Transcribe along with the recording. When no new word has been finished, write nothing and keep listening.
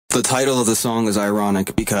The title of the song is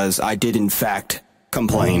ironic because I did in fact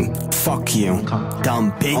complain. Fuck you,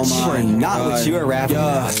 dumb bitch. Oh my, not what you were rapping.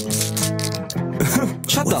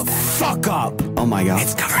 Shut the fuck up. Oh my god.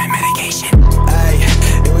 It's covered in medication. Hey,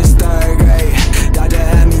 it was third grade.